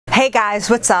Hey guys,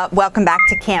 what's up? Welcome back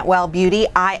to Cantwell Beauty.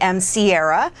 I am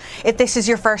Sierra. If this is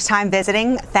your first time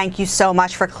visiting, thank you so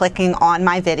much for clicking on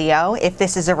my video. If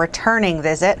this is a returning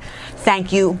visit,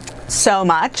 thank you so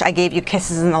much. I gave you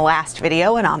kisses in the last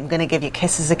video and I'm gonna give you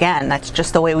kisses again. That's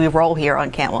just the way we roll here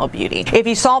on Cantwell Beauty. If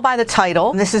you saw by the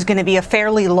title, this is gonna be a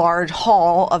fairly large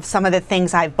haul of some of the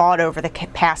things I've bought over the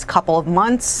past couple of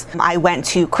months. I went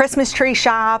to Christmas tree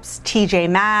shops, TJ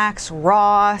Maxx,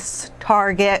 Ross,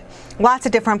 Target, lots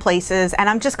of different places, and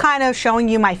I'm just kind of showing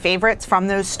you my favorites from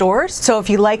those stores. So if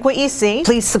you like what you see,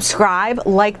 please subscribe,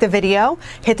 like the video,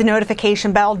 hit the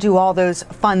notification bell, do all those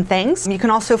fun things. You can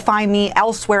also find me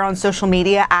elsewhere on social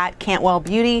media at Cantwell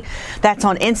Beauty. That's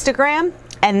on Instagram.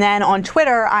 And then on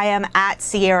Twitter, I am at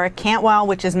Sierra Cantwell,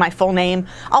 which is my full name.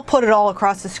 I'll put it all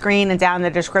across the screen and down in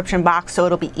the description box so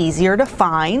it'll be easier to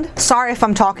find. Sorry if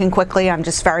I'm talking quickly, I'm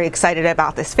just very excited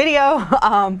about this video.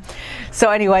 So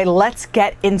anyway, let's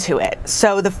get into it.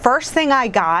 So the first thing I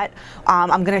got,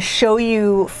 I'm gonna show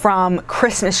you from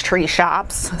Christmas tree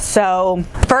shops. So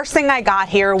first thing I got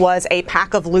here was a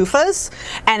pack of loofahs,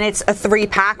 and it's a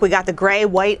 3-pack. We got the gray,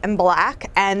 white, and black,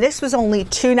 and this was only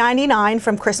 $2.99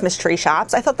 from Christmas tree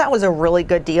shops. I thought that was a really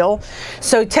good deal.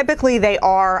 So typically they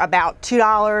are about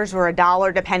 $2 or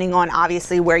 $1 depending on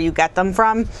obviously where you get them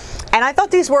from. And I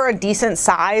thought these were a decent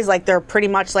size, like they're pretty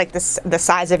much like the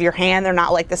size of your hand. They're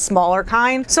not like the smaller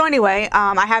kind. So anyway,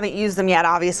 I haven't used them yet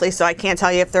obviously, so I can't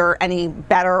tell you if they're any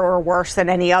better or worse than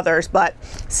any others, but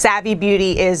Savvy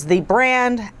Beauty is the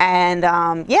brand, and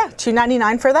yeah,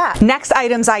 $2.99 for that. Next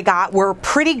items I got were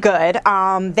pretty good.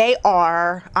 They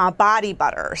are body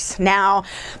butters. Now,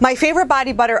 my favorite body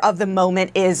butter of the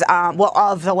moment is, well,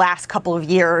 of the last couple of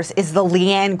years, is the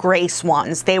Leanne Grace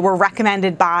ones. They were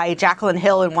recommended by Jaclyn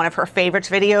Hill in one of her favorites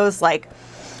videos, like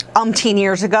umpteen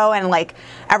years ago, and like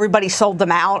everybody sold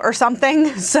them out or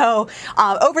something. So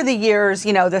over the years,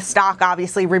 you know, the stock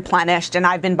obviously replenished and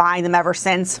I've been buying them ever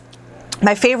since.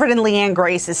 My favorite in Leanne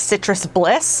Grace is Citrus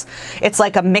Bliss. It's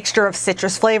like a mixture of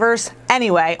citrus flavors.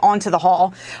 Anyway, on to the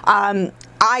haul.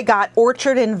 I got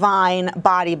Orchard and Vine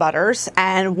body butters,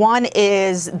 and one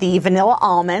is the vanilla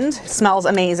almond. Smells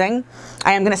amazing.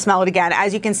 I am gonna smell it again.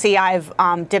 As you can see, I've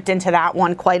dipped into that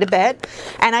one quite a bit,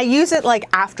 and I use it like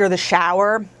after the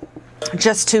shower,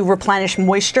 just to replenish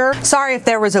moisture. Sorry if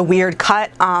there was a weird cut.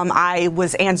 I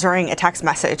was answering a text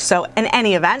message. So in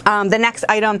any event, the next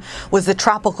item was the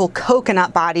Tropical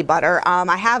Coconut Body Butter.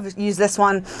 I have used this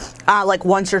one like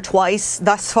once or twice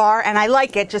thus far, and I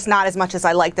like it, just not as much as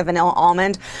I like the vanilla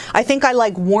almond. I think I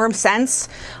like warm scents,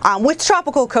 which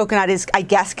Tropical Coconut is, I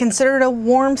guess, considered a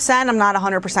warm scent. I'm not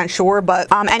 100% sure,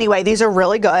 but anyway, these are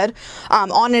really good.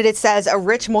 On it, it says a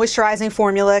rich moisturizing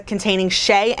formula containing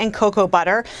shea and cocoa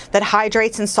butter that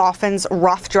hydrates and softens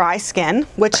rough, dry skin,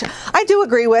 which I do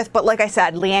agree with, but like I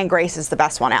said, Leanne Grace is the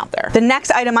best one out there. The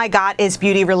next item I got is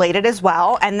beauty related as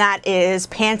well, and that is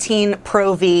Pantene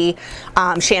Pro V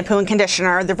shampoo and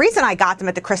conditioner. The reason I got them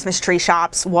at the Christmas tree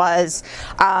shops was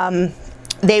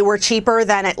they were cheaper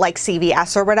than at like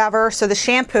CVS or whatever. So the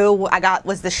shampoo I got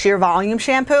was the Sheer Volume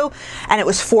shampoo, and it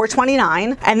was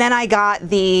 $4.29. And then I got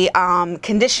the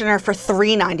conditioner for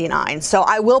 $3.99. So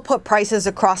I will put prices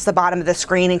across the bottom of the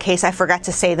screen in case I forget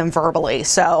to say them verbally.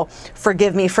 So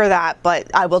forgive me for that, but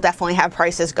I will definitely have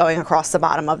prices going across the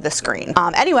bottom of the screen.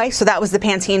 Anyway, so that was the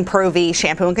Pantene Pro V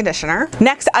shampoo and conditioner.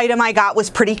 Next item I got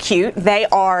was pretty cute. They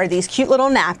are these cute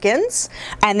little napkins,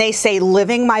 and they say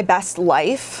living my best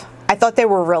life. I thought they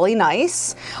were really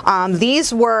nice.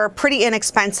 These were pretty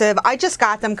inexpensive. I just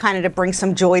got them kind of to bring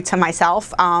some joy to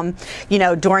myself, you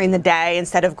know, during the day.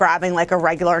 Instead of grabbing like a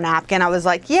regular napkin, I was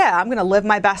like, yeah, I'm gonna live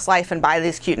my best life and buy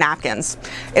these cute napkins.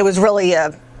 It was really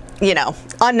a, you know,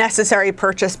 unnecessary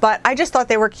purchase, but I just thought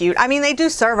they were cute. I mean, they do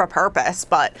serve a purpose,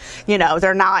 but you know,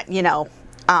 they're not, you know,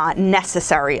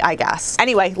 necessary, I guess.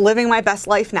 Anyway, living my best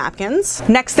life napkins.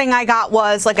 Next thing I got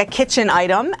was like a kitchen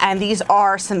item, and these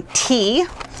are some tea.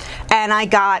 And I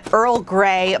got Earl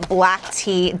Grey black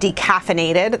tea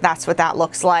decaffeinated. That's what that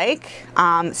looks like.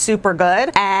 Super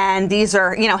good. And these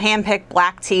are, you know, hand-picked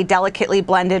black tea, delicately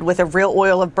blended with a real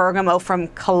oil of bergamot from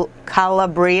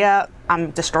Calabria.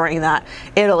 I'm destroying that.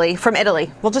 Italy, from Italy.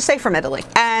 We'll just say from Italy.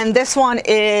 And this one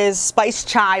is spiced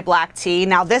chai black tea.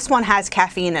 Now this one has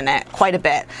caffeine in it, quite a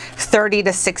bit. 30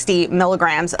 to 60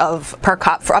 milligrams of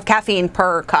caffeine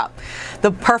per cup.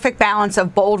 The perfect balance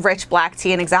of bold, rich black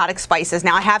tea and exotic spices.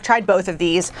 Now I have tried both of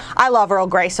these. I love Earl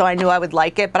Grey, so I knew I would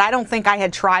like it, but I don't think I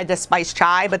had tried the spiced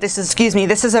chai, but this is, excuse me,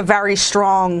 this is a very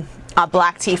strong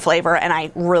black tea flavor, and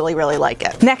I really, really like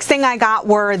it. Next thing I got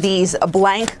were these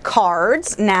blank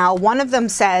cards. Now, one of them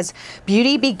says,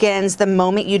 beauty begins the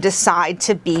moment you decide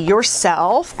to be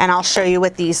yourself. And I'll show you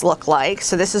what these look like.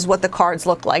 So this is what the cards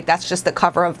look like. That's just the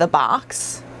cover of the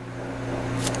box.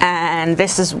 And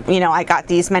this is, you know, I got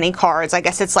these many cards. I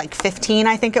guess it's like 15,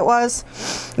 I think it was.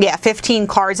 Yeah, 15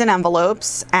 cards and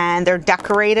envelopes, and they're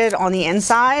decorated on the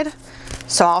inside.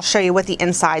 So I'll show you what the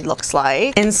inside looks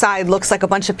like. Inside looks like a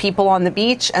bunch of people on the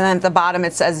beach, and then at the bottom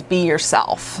it says be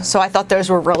yourself. So I thought those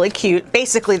were really cute.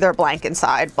 Basically they're blank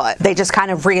inside, but they just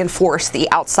kind of reinforce the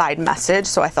outside message.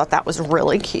 So I thought that was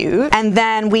really cute. And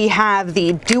then we have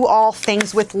the Do All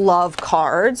Things with Love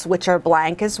cards, which are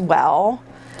blank as well.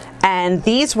 And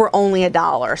these were only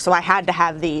 $1, so I had to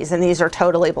have these, and these are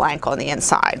totally blank on the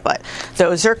inside, but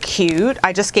those are cute.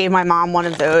 I just gave my mom one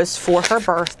of those for her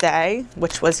birthday,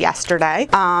 which was yesterday.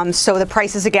 So the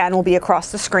prices again will be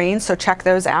across the screen, so check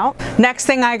those out. Next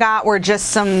thing I got were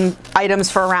just some items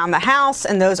for around the house,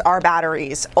 and those are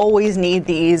batteries. Always need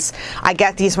these. I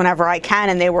get these whenever I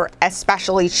can, and they were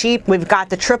especially cheap. We've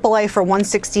got the AAA for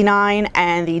 $169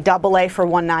 and the AA for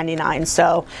 $199,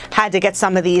 so had to get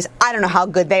some of these. I don't know how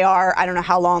good they are. I don't know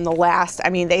how long they'll last. I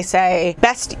mean, they say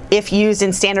best if used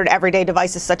in standard everyday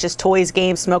devices such as toys,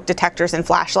 games, smoke detectors, and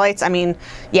flashlights. I mean,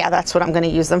 yeah, that's what I'm going to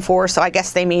use them for. So I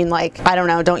guess they mean, like, I don't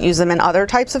know, don't use them in other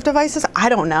types of devices. I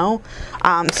don't know.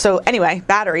 So anyway,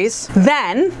 batteries.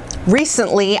 Then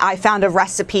recently I found a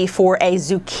recipe for a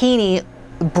zucchini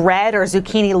bread or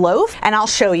zucchini loaf, and I'll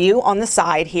show you on the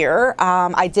side here.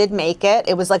 I did make it.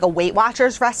 It was like a Weight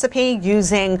Watchers recipe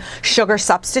using sugar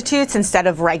substitutes instead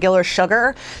of regular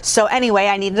sugar. So anyway,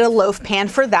 I needed a loaf pan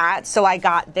for that, so I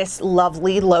got this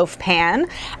lovely loaf pan,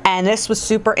 and this was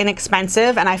super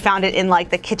inexpensive, and I found it in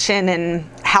like the kitchen and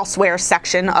houseware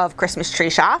section of Christmas tree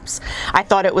shops. I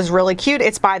thought it was really cute.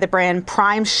 It's by the brand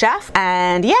Prime Chef,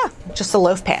 and yeah, just a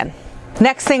loaf pan.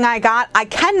 Next thing I got, I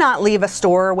cannot leave a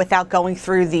store without going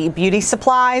through the beauty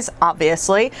supplies,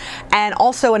 obviously. And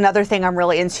also another thing I'm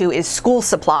really into is school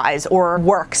supplies or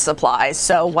work supplies.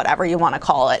 So whatever you want to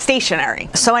call it, stationery.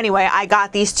 So anyway, I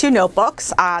got these two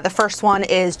notebooks. The first one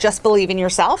is Just Believe in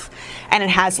Yourself, and it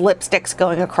has lipsticks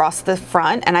going across the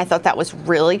front. And I thought that was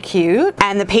really cute.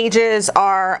 And the pages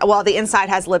are, well, the inside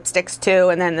has lipsticks too.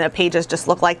 And then the pages just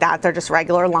look like that. They're just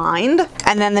regular lined.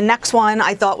 And then the next one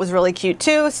I thought was really cute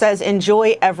too. It says Enjoy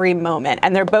Every Moment,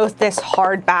 and they're both this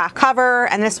hardback cover,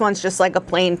 and this one's just like a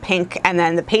plain pink, and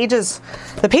then the pages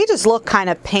look kind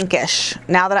of pinkish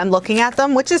now that I'm looking at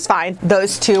them, which is fine.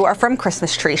 Those two are from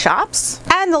Christmas tree shops.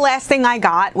 And the last thing I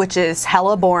got, which is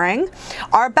hella boring,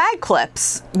 are bag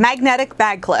clips, magnetic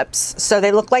bag clips. So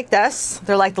they look like this.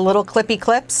 They're like the little clippy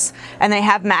clips, and they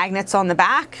have magnets on the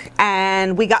back,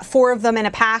 and we got 4 of them in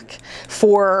a pack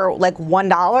for like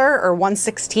 $1 or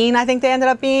 $1.16, I think they ended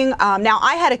up being. Now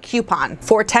I had a coupon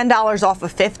for $10 off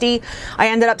of $50. I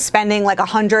ended up spending like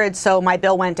 $100, so my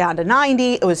bill went down to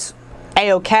 $90. It was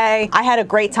a-okay. I had a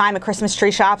great time at Christmas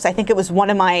tree shops. I think it was one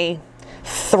of my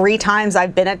 3 times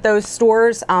I've been at those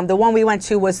stores. The one we went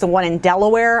to was the one in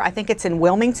Delaware. I think it's in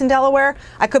Wilmington, Delaware.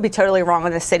 I could be totally wrong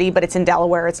on the city, but it's in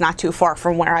Delaware. It's not too far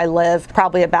from where I live.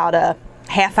 Probably about a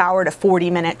half-hour to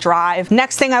 40-minute drive.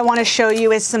 Next thing I want to show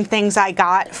you is some things I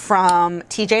got from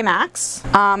TJ Maxx.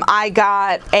 I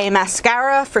got a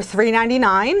mascara for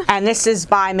 $3.99, and this is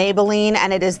by Maybelline,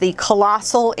 and it is the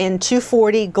Colossal in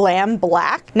 240 Glam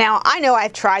Black. Now, I know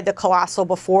I've tried the Colossal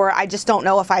before. I just don't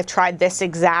know if I've tried this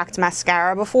exact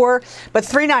mascara before, but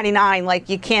 $3.99, like,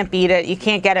 you can't beat it. You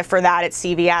can't get it for that at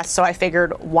CVS, so I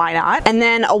figured, why not? And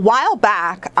then a while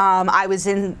back, I was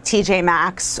in TJ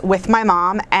Maxx with my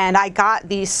mom, and I got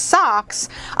these socks.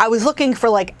 I was looking for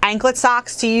like anklet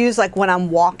socks to use like when I'm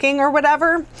walking or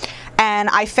whatever, and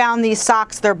I found these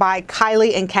socks. They're by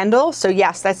Kylie and Kendall. So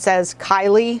yes, that says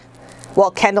Kylie, well,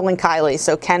 Kendall and Kylie,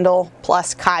 so Kendall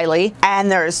plus Kylie.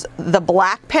 And there's the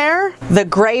black pair, the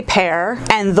gray pair,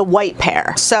 and the white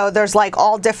pair. So there's like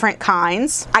all different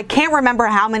kinds. I can't remember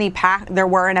how many pack there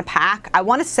were in a pack. I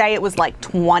want to say it was like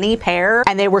 20 pair,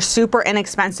 and they were super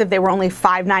inexpensive. They were only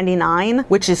 $5.99,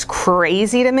 which is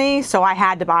crazy to me. So I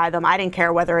had to buy them. I didn't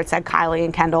care whether it said Kylie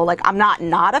and Kendall. Like, I'm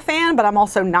not a fan, but I'm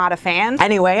also not a fan.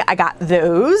 Anyway, I got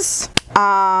those.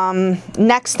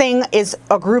 Next thing is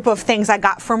a group of things I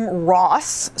got from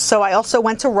Ross. So I also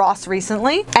went to Ross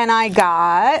recently, and I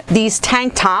got these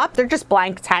tank tops. They're just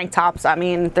blank tank tops. I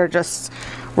mean, they're just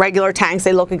regular tanks.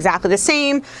 They look exactly the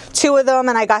same. 2 of them,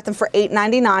 and I got them for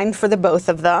 $8.99 for the both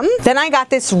of them. Then I got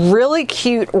this really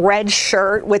cute red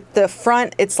shirt with the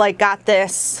front. It's like got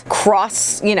this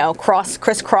cross, you know,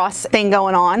 crisscross thing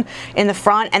going on in the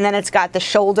front, and then it's got the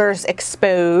shoulders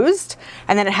exposed,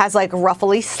 and then it has like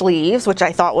ruffly sleeves, which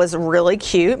I thought was really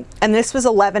cute. And this was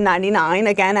 $11.99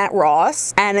 again at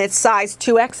Ross, and it's size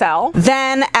 2XL.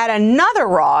 Then at another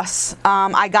Ross,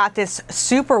 I got this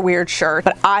super weird shirt,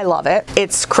 but I love it.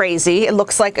 It's crazy. It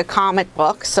looks like a comic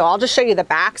book. So I'll just show you the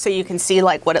back so you can see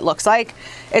like what it looks like.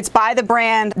 It's by the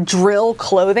brand Drill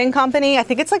Clothing Company. I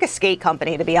think it's like a skate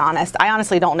company, to be honest. I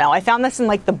honestly don't know. I found this in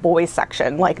like the boys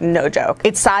section, like no joke.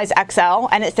 It's size XL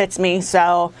and it fits me,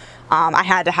 so I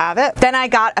had to have it. Then I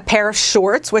got a pair of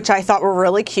shorts, which I thought were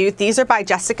really cute. These are by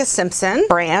Jessica Simpson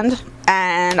brand,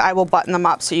 and I will button them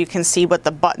up so you can see what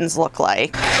the buttons look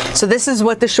like. So this is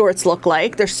what the shorts look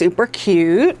like. They're super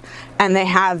cute, and they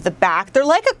have the back. They're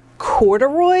like a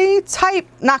corduroy type,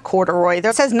 not corduroy.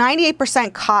 It says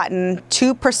 98% cotton,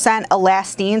 2%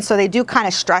 elastane, so they do kind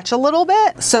of stretch a little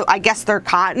bit. So I guess they're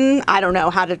cotton. I don't know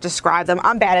how to describe them.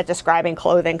 I'm bad at describing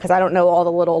clothing because I don't know all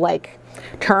the little like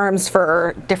terms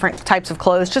for different types of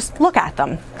clothes. Just look at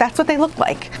them. That's what they look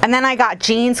like. And then I got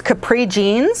jeans, capri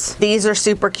jeans. These are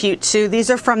super cute too. These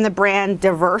are from the brand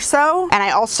Diverso. And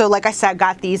I also, like I said,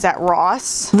 got these at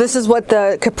Ross. This is what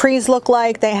the capris look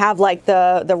like. They have like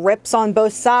the rips on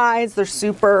both sides. They're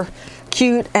super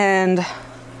cute and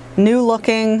new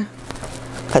looking,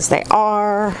 because they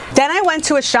are. Then I went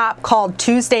to a shop called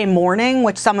Tuesday Morning,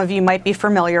 which some of you might be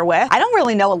familiar with. I don't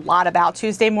really know a lot about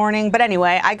Tuesday Morning, but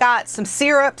anyway, I got some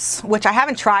syrups, which I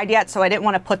haven't tried yet, so I didn't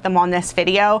want to put them on this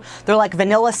video. They're like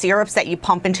vanilla syrups that you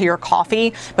pump into your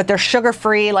coffee, but they're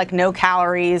sugar-free, like no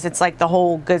calories. It's like the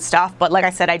whole good stuff. But like I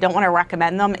said, I don't want to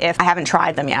recommend them if I haven't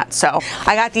tried them yet. So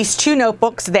I got these 2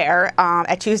 notebooks there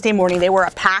at Tuesday Morning. They were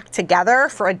a pack together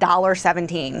for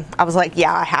 $1.17. I was like,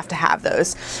 yeah, I have to have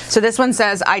those. So this one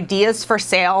says, ideas for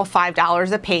sale,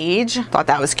 $5 a page. Thought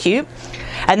that was cute.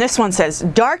 And this one says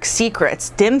dark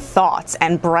secrets, dim thoughts,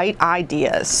 and bright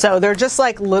ideas. So they're just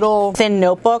like little thin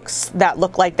notebooks that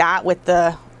look like that with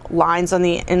the lines on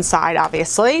the inside,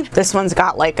 obviously. This one's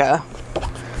got like a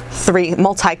 3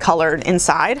 multicolored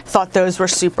inside. Thought those were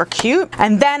super cute.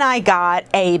 And then I got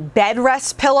a bed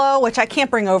rest pillow, which I can't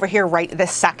bring over here right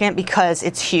this second because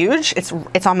it's huge.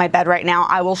 It's on my bed right now.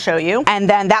 I will show you. And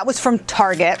then that was from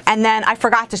Target. And then I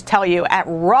forgot to tell you, at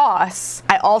Ross,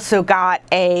 I also got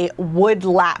a wood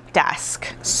lap desk.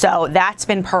 So that's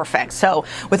been perfect. So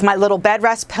with my little bed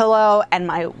rest pillow and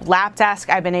my lap desk,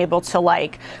 I've been able to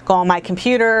like go on my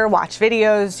computer, watch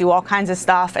videos, do all kinds of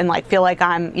stuff, and like feel like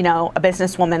I'm, you know, a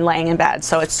businesswoman laying in bed.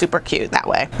 So it's super cute that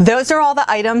way. Those are all the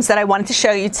items that I wanted to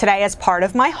show you today as part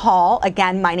of my haul.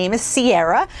 Again, my name is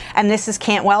Sierra and this is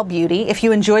Cantwell Beauty. If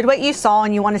you enjoyed what you saw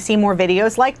and you want to see more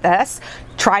videos like this,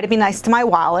 try to be nice to my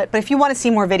wallet. But if you want to see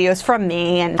more videos from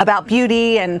me and about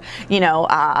beauty and, you know,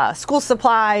 school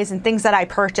supplies and things that I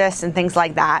purchase and things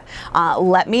like that,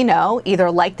 let me know. Either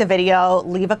like the video,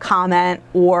 leave a comment,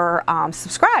 or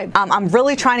subscribe. I'm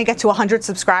really trying to get to 100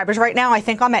 subscribers right now. I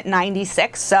think I'm at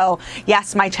 96. So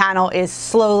yes, my channel is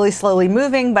slowly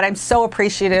moving, but I'm so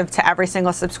appreciative to every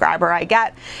single subscriber I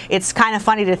get. It's kind of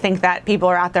funny to think that people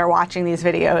are out there watching these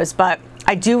videos, but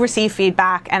I do receive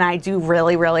feedback and I do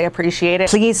really appreciate it.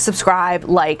 Please subscribe,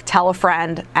 like, tell a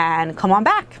friend, and come on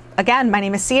back. Again, my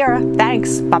name is Sierra.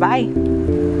 Thanks. Bye-bye.